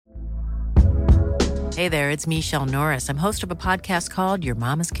Hey there, it's Michelle Norris. I'm host of a podcast called Your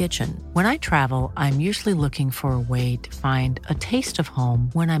Mama's Kitchen. When I travel, I'm usually looking for a way to find a taste of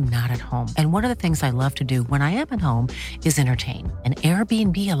home when I'm not at home. And one of the things I love to do when I am at home is entertain. And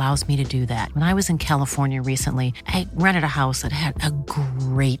Airbnb allows me to do that. When I was in California recently, I rented a house that had a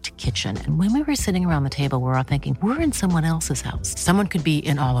great kitchen. And when we were sitting around the table, we were all thinking, we're in someone else's house. Someone could be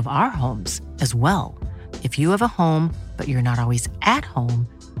in all of our homes as well. If you have a home, but you're not always at home,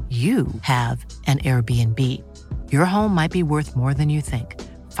 you have an Airbnb. Your home might be worth more than you think.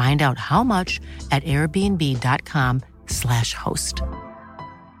 Find out how much at airbnb.com/host.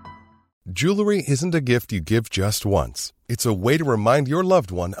 Jewelry isn't a gift you give just once. It's a way to remind your loved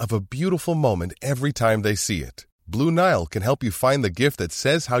one of a beautiful moment every time they see it. Blue Nile can help you find the gift that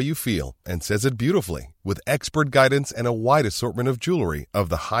says how you feel and says it beautifully, with expert guidance and a wide assortment of jewelry of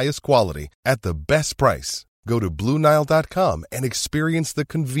the highest quality at the best price. Go to BlueNile.com and experience the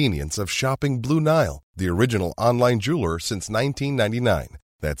convenience of shopping Blue Nile, the original online jeweler since 1999.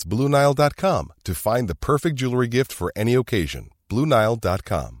 That's BlueNile.com to find the perfect jewelry gift for any occasion.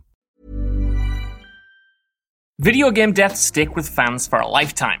 BlueNile.com. Video game deaths stick with fans for a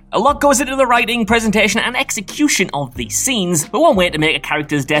lifetime. A lot goes into the writing, presentation, and execution of these scenes, but one way to make a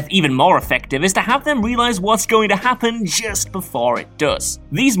character's death even more effective is to have them realize what's going to happen just before it does.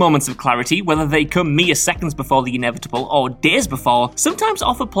 These moments of clarity, whether they come mere seconds before the inevitable or days before, sometimes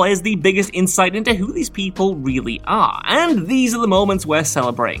offer players the biggest insight into who these people really are, and these are the moments we're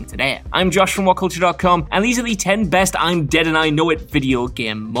celebrating today. I'm Josh from WhatCulture.com, and these are the 10 best I'm dead and I know it video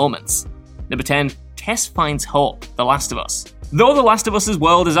game moments. Number 10. Tess finds hope, The Last of Us. Though The Last of Us's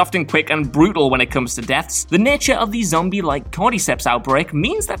world is often quick and brutal when it comes to deaths, the nature of the zombie-like cordyceps outbreak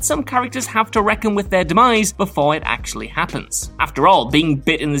means that some characters have to reckon with their demise before it actually happens. After all, being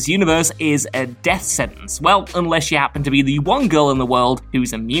bit in this universe is a death sentence, well, unless you happen to be the one girl in the world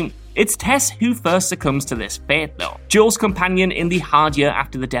who's immune. It's Tess who first succumbs to this fate, though. Joel's companion in the hard year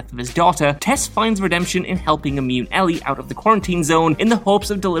after the death of his daughter, Tess finds redemption in helping immune Ellie out of the quarantine zone in the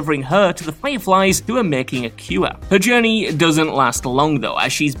hopes of delivering her to the Fireflies who are making a cure. Her journey doesn't last long, though,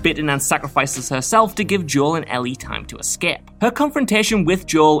 as she's bitten and sacrifices herself to give Joel and Ellie time to escape. Her confrontation with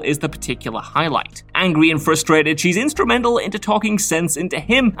Joel is the particular highlight. Angry and frustrated, she's instrumental into talking sense into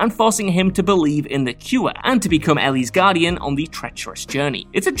him and forcing him to believe in the cure and to become Ellie's guardian on the treacherous journey.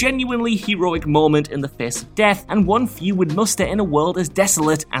 It's a genuinely heroic moment in the face of death, and one few would muster in a world as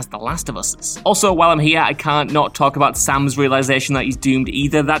desolate as The Last of Us's. Also, while I'm here, I can't not talk about Sam's realization that he's doomed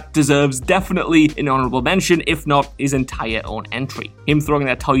either. That deserves definitely an honorable mention, if not his entire own entry. Him throwing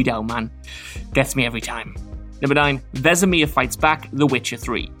that toy down, man, gets me every time. Number 9. Vesemir fights back, The Witcher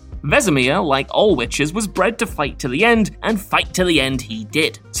 3. Vesemir, like all witches, was bred to fight to the end, and fight to the end he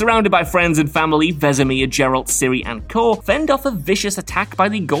did. Surrounded by friends and family, Vesemir, Geralt, Ciri, and co. fend off a vicious attack by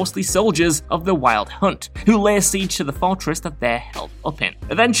the ghostly soldiers of the Wild Hunt, who lay siege to the fortress that they're held up in.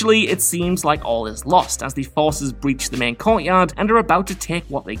 Eventually, it seems like all is lost as the forces breach the main courtyard and are about to take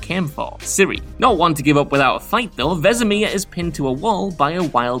what they came for, Ciri. Not one to give up without a fight though, Vesemir is pinned to a wall by a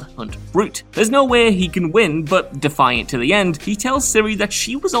Wild Hunt brute. There's no way he can win, but defiant to the end, he tells Ciri that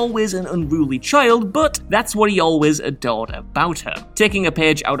she was always an unruly child, but that's what he always adored about her. Taking a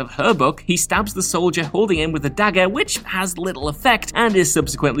page out of her book, he stabs the soldier holding him with a dagger, which has little effect and is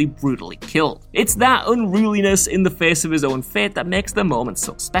subsequently brutally killed. It's that unruliness in the face of his own fate that makes the moment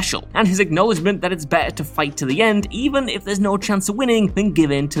so special, and his acknowledgement that it's better to fight to the end, even if there's no chance of winning, than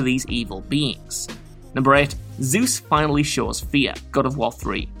give in to these evil beings. Number 8. Zeus finally shows fear, God of War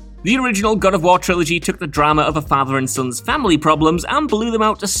 3. The original God of War trilogy took the drama of a father and son's family problems and blew them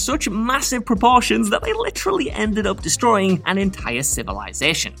out to such massive proportions that they literally ended up destroying an entire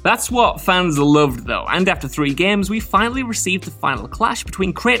civilization. That's what fans loved though, and after 3 games we finally received the final clash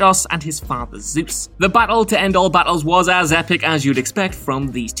between Kratos and his father Zeus. The battle to end all battles was as epic as you'd expect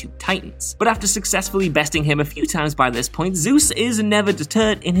from these two titans, but after successfully besting him a few times by this point, Zeus is never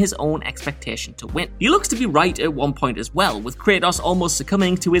deterred in his own expectation to win. He looks to be right at one point as well, with Kratos almost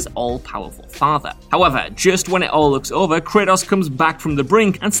succumbing to his all-powerful father. However, just when it all looks over, Kratos comes back from the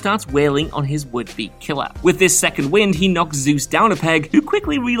brink and starts wailing on his would-be killer. With this second wind, he knocks Zeus down a peg, who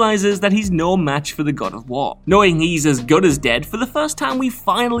quickly realizes that he's no match for the God of War. Knowing he's as good as dead, for the first time we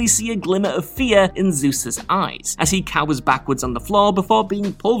finally see a glimmer of fear in Zeus's eyes, as he cowers backwards on the floor before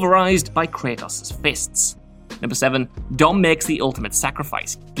being pulverized by Kratos' fists. Number 7. Dom makes the ultimate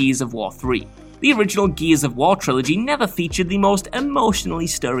sacrifice, Gears of War 3. The original Gears of War trilogy never featured the most emotionally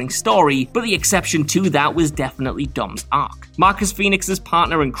stirring story, but the exception to that was definitely Dom's arc. Marcus Phoenix's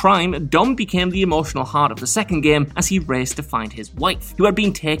partner in crime, Dom became the emotional heart of the second game as he raced to find his wife, who had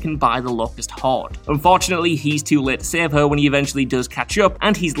been taken by the Locust Horde. Unfortunately, he's too late to save her when he eventually does catch up,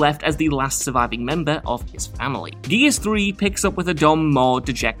 and he's left as the last surviving member of his family. Gears 3 picks up with a Dom more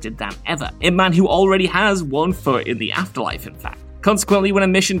dejected than ever, a man who already has one foot in the afterlife, in fact. Consequently, when a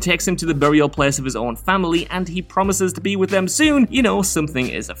mission takes him to the burial place of his own family and he promises to be with them soon, you know something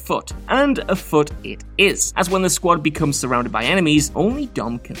is afoot. And afoot it is, as when the squad becomes surrounded by enemies, only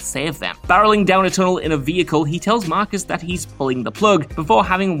Dom can save them. Barreling down a tunnel in a vehicle, he tells Marcus that he's pulling the plug before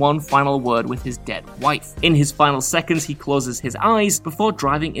having one final word with his dead wife. In his final seconds, he closes his eyes before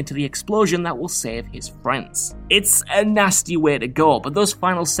driving into the explosion that will save his friends. It's a nasty way to go, but those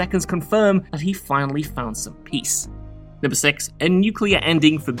final seconds confirm that he finally found some peace. Number 6, a nuclear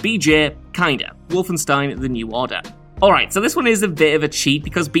ending for BJ, kinda. Wolfenstein: The New Order. Alright, so this one is a bit of a cheat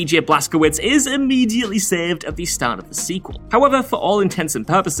because BJ Blazkowicz is immediately saved at the start of the sequel. However, for all intents and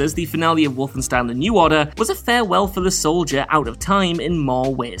purposes, the finale of Wolfenstein: The New Order was a farewell for the soldier out of time in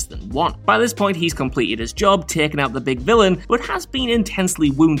more ways than one. By this point, he's completed his job, taken out the big villain, but has been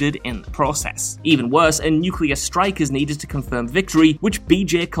intensely wounded in the process. Even worse, a nuclear strike is needed to confirm victory, which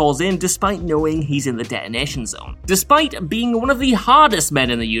BJ calls in despite knowing he's in the detonation zone. Despite being one of the hardest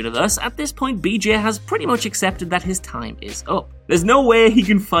men in the universe, at this point BJ has pretty much accepted that his time is up. There's no way he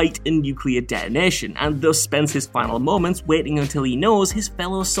can fight a nuclear detonation, and thus spends his final moments waiting until he knows his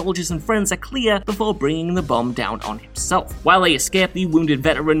fellow soldiers and friends are clear before bringing the bomb down on himself. While they escape, the wounded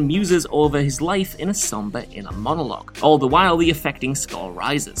veteran muses over his life in a somber inner monologue. All the while, the affecting score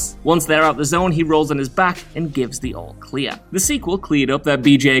rises. Once they're out the zone, he rolls on his back and gives the all clear. The sequel cleared up that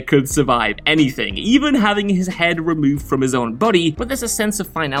BJ could survive anything, even having his head removed from his own body, but there's a sense of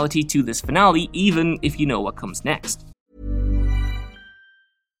finality to this finale, even if you know what comes next.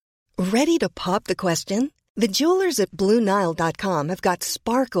 Ready to pop the question? The jewelers at BlueNile.com have got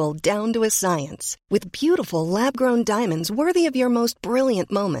sparkle down to a science with beautiful lab-grown diamonds worthy of your most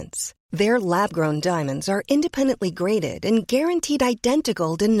brilliant moments. Their lab-grown diamonds are independently graded and guaranteed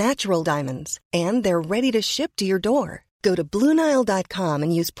identical to natural diamonds, and they're ready to ship to your door. Go to BlueNile.com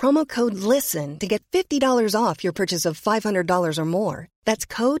and use promo code LISTEN to get $50 off your purchase of $500 or more. That's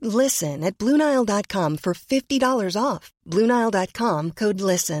code LISTEN at BlueNile.com for $50 off. BlueNile.com, code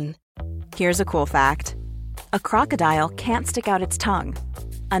LISTEN. Here's a cool fact. A crocodile can't stick out its tongue.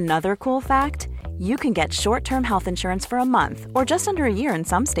 Another cool fact, you can get short-term health insurance for a month or just under a year in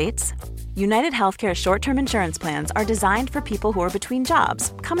some states. United Healthcare short-term insurance plans are designed for people who are between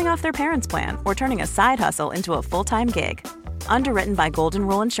jobs, coming off their parents' plan, or turning a side hustle into a full-time gig. Underwritten by Golden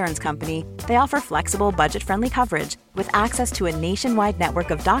Rule Insurance Company, they offer flexible, budget-friendly coverage with access to a nationwide network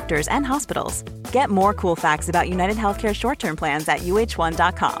of doctors and hospitals. Get more cool facts about United Healthcare short-term plans at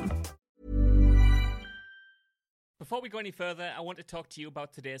uh1.com. Before we go any further, I want to talk to you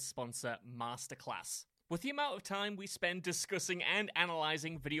about today's sponsor, Masterclass. With the amount of time we spend discussing and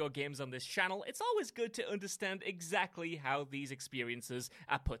analysing video games on this channel, it's always good to understand exactly how these experiences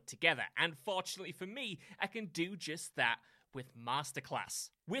are put together. And fortunately for me, I can do just that with Masterclass.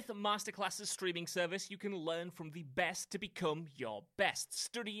 With Masterclass's streaming service, you can learn from the best to become your best,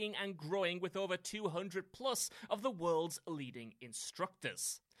 studying and growing with over 200 plus of the world's leading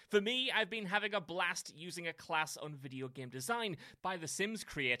instructors. For me, I've been having a blast using a class on video game design by The Sims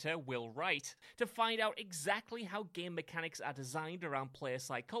creator Will Wright to find out exactly how game mechanics are designed around player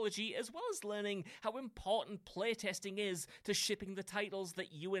psychology, as well as learning how important playtesting is to shipping the titles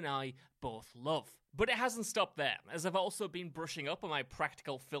that you and I both love. But it hasn't stopped there, as I've also been brushing up on my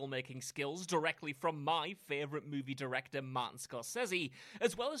practical filmmaking skills directly from my favourite movie director Martin Scorsese,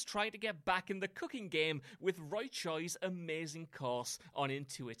 as well as trying to get back in the cooking game with Roy Choi's amazing course on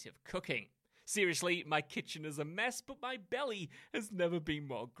intuitive cooking. Seriously, my kitchen is a mess, but my belly has never been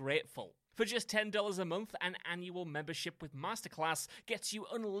more grateful. For just $10 a month, an annual membership with Masterclass gets you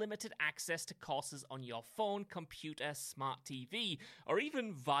unlimited access to courses on your phone, computer, smart TV, or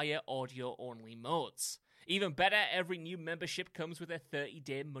even via audio-only modes. Even better, every new membership comes with a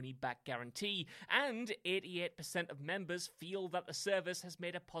 30-day money-back guarantee, and 88% of members feel that the service has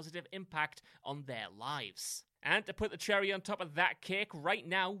made a positive impact on their lives. And to put the cherry on top of that cake, right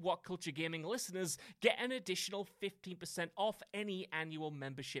now, What Culture Gaming listeners get an additional 15% off any annual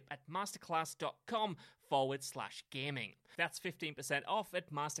membership at masterclass.com/gaming. That's 15% off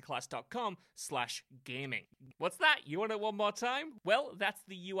at masterclass.com/gaming. What's that? You want it one more time? Well, that's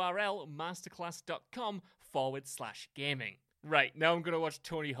the URL, masterclass.com/gaming. Right, now I'm going to watch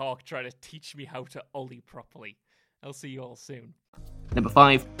Tony Hawk try to teach me how to ollie properly. I'll see you all soon. Number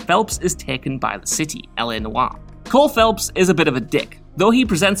 5, Phelps is taken by the city, LA Noire. Cole Phelps is a bit of a dick. Though he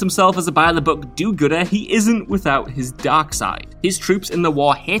presents himself as a by-the-book do-gooder, he isn't without his dark side. His troops in the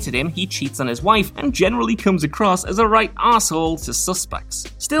war hated him, he cheats on his wife, and generally comes across as a right arsehole to suspects.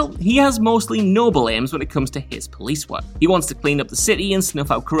 Still, he has mostly noble aims when it comes to his police work. He wants to clean up the city and snuff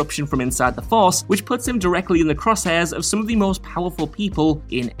out corruption from inside the force, which puts him directly in the crosshairs of some of the most powerful people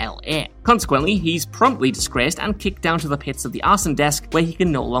in LA. Consequently, he's promptly disgraced and kicked down to the pits of the arson desk, where he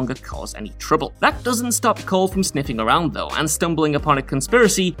can no longer cause any trouble. That doesn't stop Cole from sniffing around though, and stumbling upon a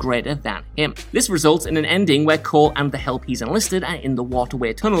conspiracy greater than him. This results in an ending where Cole and the help he's enlisted are in the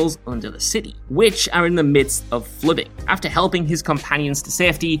waterway tunnels under the city, which are in the midst of flooding. After helping his companions to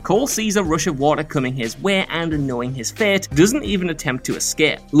safety, Cole sees a rush of water coming his way and, knowing his fate, doesn't even attempt to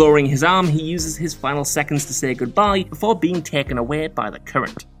escape. Lowering his arm, he uses his final seconds to say goodbye before being taken away by the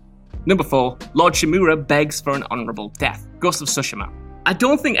current. Number 4, Lord Shimura begs for an honourable death. Ghost of Tsushima. I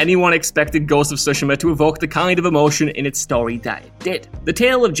don't think anyone expected Ghost of Tsushima to evoke the kind of emotion in its story that it did. The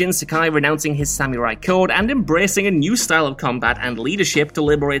tale of Jin Sakai renouncing his samurai code and embracing a new style of combat and leadership to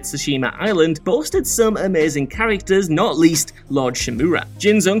liberate Tsushima Island boasted some amazing characters, not least Lord Shimura.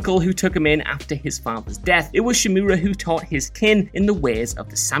 Jin's uncle who took him in after his father's death. It was Shimura who taught his kin in the ways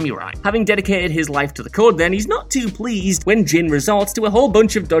of the samurai. Having dedicated his life to the code then, he's not too pleased when Jin resorts to a whole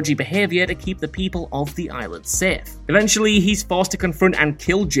bunch of dodgy behaviour to keep the people of the island safe. Eventually, he's forced to confront and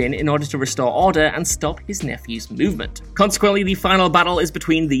kill Jin in order to restore order and stop his nephew's movement. Consequently, the final battle is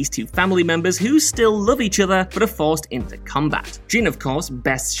between these two family members who still love each other but are forced into combat. Jin, of course,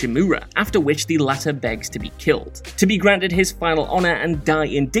 bests Shimura, after which the latter begs to be killed, to be granted his final honor and die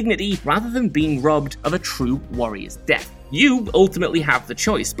in dignity rather than being robbed of a true warrior's death. You ultimately have the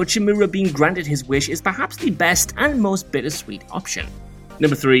choice, but Shimura being granted his wish is perhaps the best and most bittersweet option.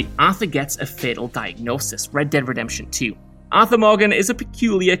 Number 3, Arthur gets a fatal diagnosis, Red Dead Redemption 2. Arthur Morgan is a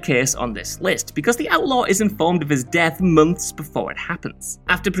peculiar case on this list because the outlaw is informed of his death months before it happens.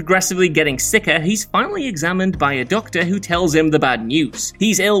 After progressively getting sicker, he's finally examined by a doctor who tells him the bad news.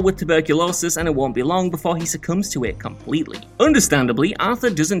 He's ill with tuberculosis and it won't be long before he succumbs to it completely. Understandably, Arthur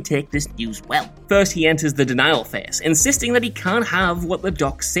doesn't take this news well. First, he enters the denial phase, insisting that he can't have what the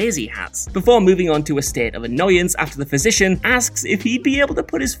doc says he has, before moving on to a state of annoyance after the physician asks if he'd be able to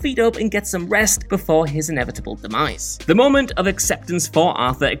put his feet up and get some rest before his inevitable demise. The moment of acceptance for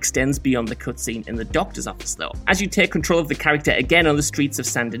Arthur extends beyond the cutscene in the doctor's office though. As you take control of the character again on the streets of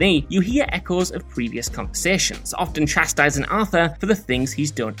Saint Denis, you hear echoes of previous conversations, often chastising Arthur for the things he's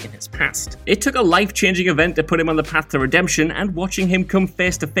done in his past. It took a life-changing event to put him on the path to redemption, and watching him come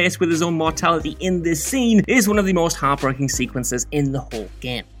face to face with his own mortality in this scene is one of the most heartbreaking sequences in the whole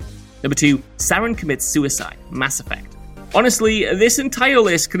game. Number 2, Saren commits suicide, Mass Effect. Honestly, this entire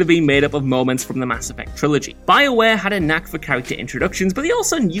list could have been made up of moments from the Mass Effect trilogy. BioWare had a knack for character introductions, but they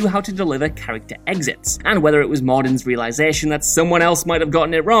also knew how to deliver character exits. And whether it was Morden's realization that someone else might have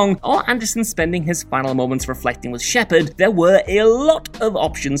gotten it wrong, or Anderson spending his final moments reflecting with Shepard, there were a lot of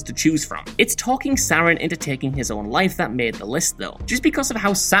options to choose from. It's talking Saren into taking his own life that made the list though, just because of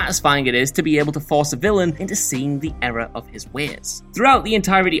how satisfying it is to be able to force a villain into seeing the error of his ways. Throughout the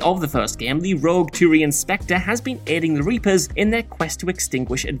entirety of the first game, the rogue Turian Spectre has been aiding the Reapers in their quest to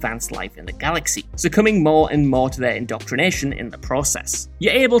extinguish advanced life in the galaxy, succumbing more and more to their indoctrination in the process.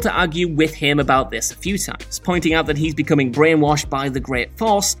 You're able to argue with him about this a few times, pointing out that he's becoming brainwashed by the Great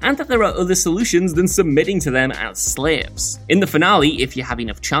Force and that there are other solutions than submitting to them as slaves. In the finale, if you have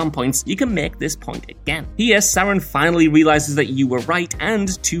enough charm points, you can make this point again. Here, Saren finally realizes that you were right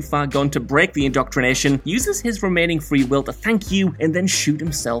and, too far gone to break the indoctrination, uses his remaining free will to thank you and then shoot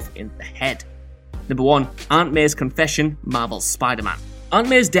himself in the head. Number 1, Aunt May's confession, Marvel's Spider-Man. Aunt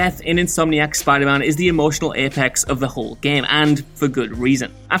May's death in Insomniac's Spider-Man is the emotional apex of the whole game, and for good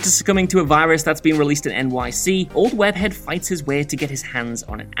reason. After succumbing to a virus that's been released in NYC, Old Webhead fights his way to get his hands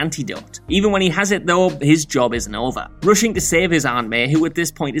on an antidote. Even when he has it though, his job isn't over. Rushing to save his Aunt May, who at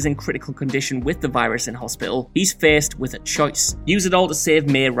this point is in critical condition with the virus in hospital, he's faced with a choice. Use it all to save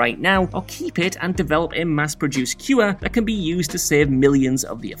May right now, or keep it and develop a mass-produced cure that can be used to save millions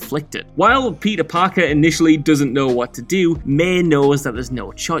of the afflicted. While Peter Parker initially doesn't know what to do, May knows that there's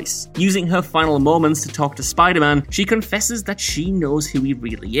no choice. Using her final moments to talk to Spider-Man, she confesses that she knows who he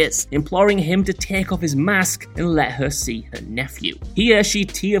really is, imploring him to take off his mask and let her see her nephew. Here, she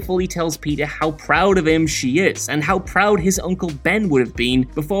tearfully tells Peter how proud of him she is, and how proud his Uncle Ben would have been,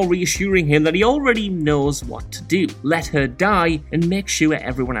 before reassuring him that he already knows what to do. Let her die and make sure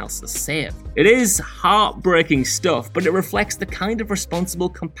everyone else is saved. It is heartbreaking stuff, but it reflects the kind of responsible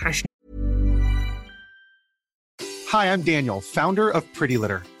compassion. Hi, I'm Daniel, founder of Pretty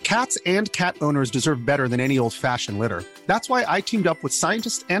Litter. Cats and cat owners deserve better than any old-fashioned litter. That's why I teamed up with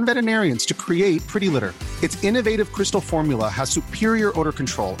scientists and veterinarians to create Pretty Litter. Its innovative crystal formula has superior odor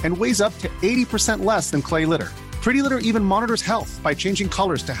control and weighs up to 80% less than clay litter. Pretty Litter even monitors health by changing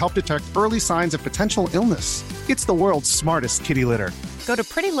colors to help detect early signs of potential illness. It's the world's smartest kitty litter. Go to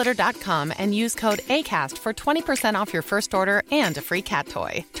prettylitter.com and use code ACAST for 20% off your first order and a free cat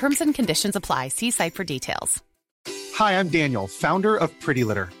toy. Terms and conditions apply. See site for details. Hi, I'm Daniel, founder of Pretty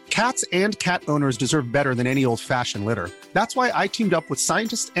Litter. Cats and cat owners deserve better than any old-fashioned litter. That's why I teamed up with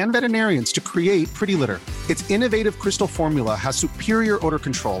scientists and veterinarians to create Pretty Litter. Its innovative crystal formula has superior odor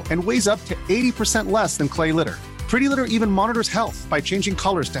control and weighs up to 80% less than clay litter. Pretty Litter even monitors health by changing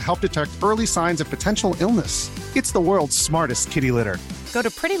colors to help detect early signs of potential illness. It's the world's smartest kitty litter. Go to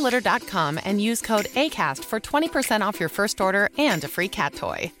prettylitter.com and use code ACAST for 20% off your first order and a free cat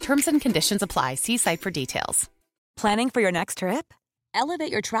toy. Terms and conditions apply. See site for details. Planning for your next trip?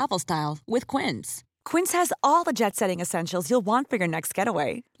 Elevate your travel style with Quince. Quince has all the jet-setting essentials you'll want for your next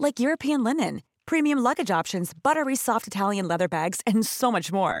getaway, like European linen, premium luggage options, buttery soft Italian leather bags, and so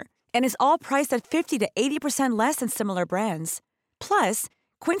much more. And is all priced at 50 to 80% less than similar brands. Plus,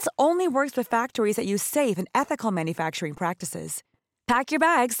 Quince only works with factories that use safe and ethical manufacturing practices. Pack your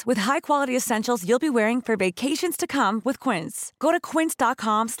bags with high-quality essentials you'll be wearing for vacations to come with Quince. Go to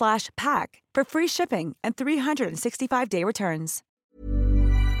quince.com/pack for free shipping and 365-day returns.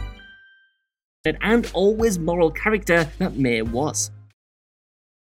 And always moral character that May was.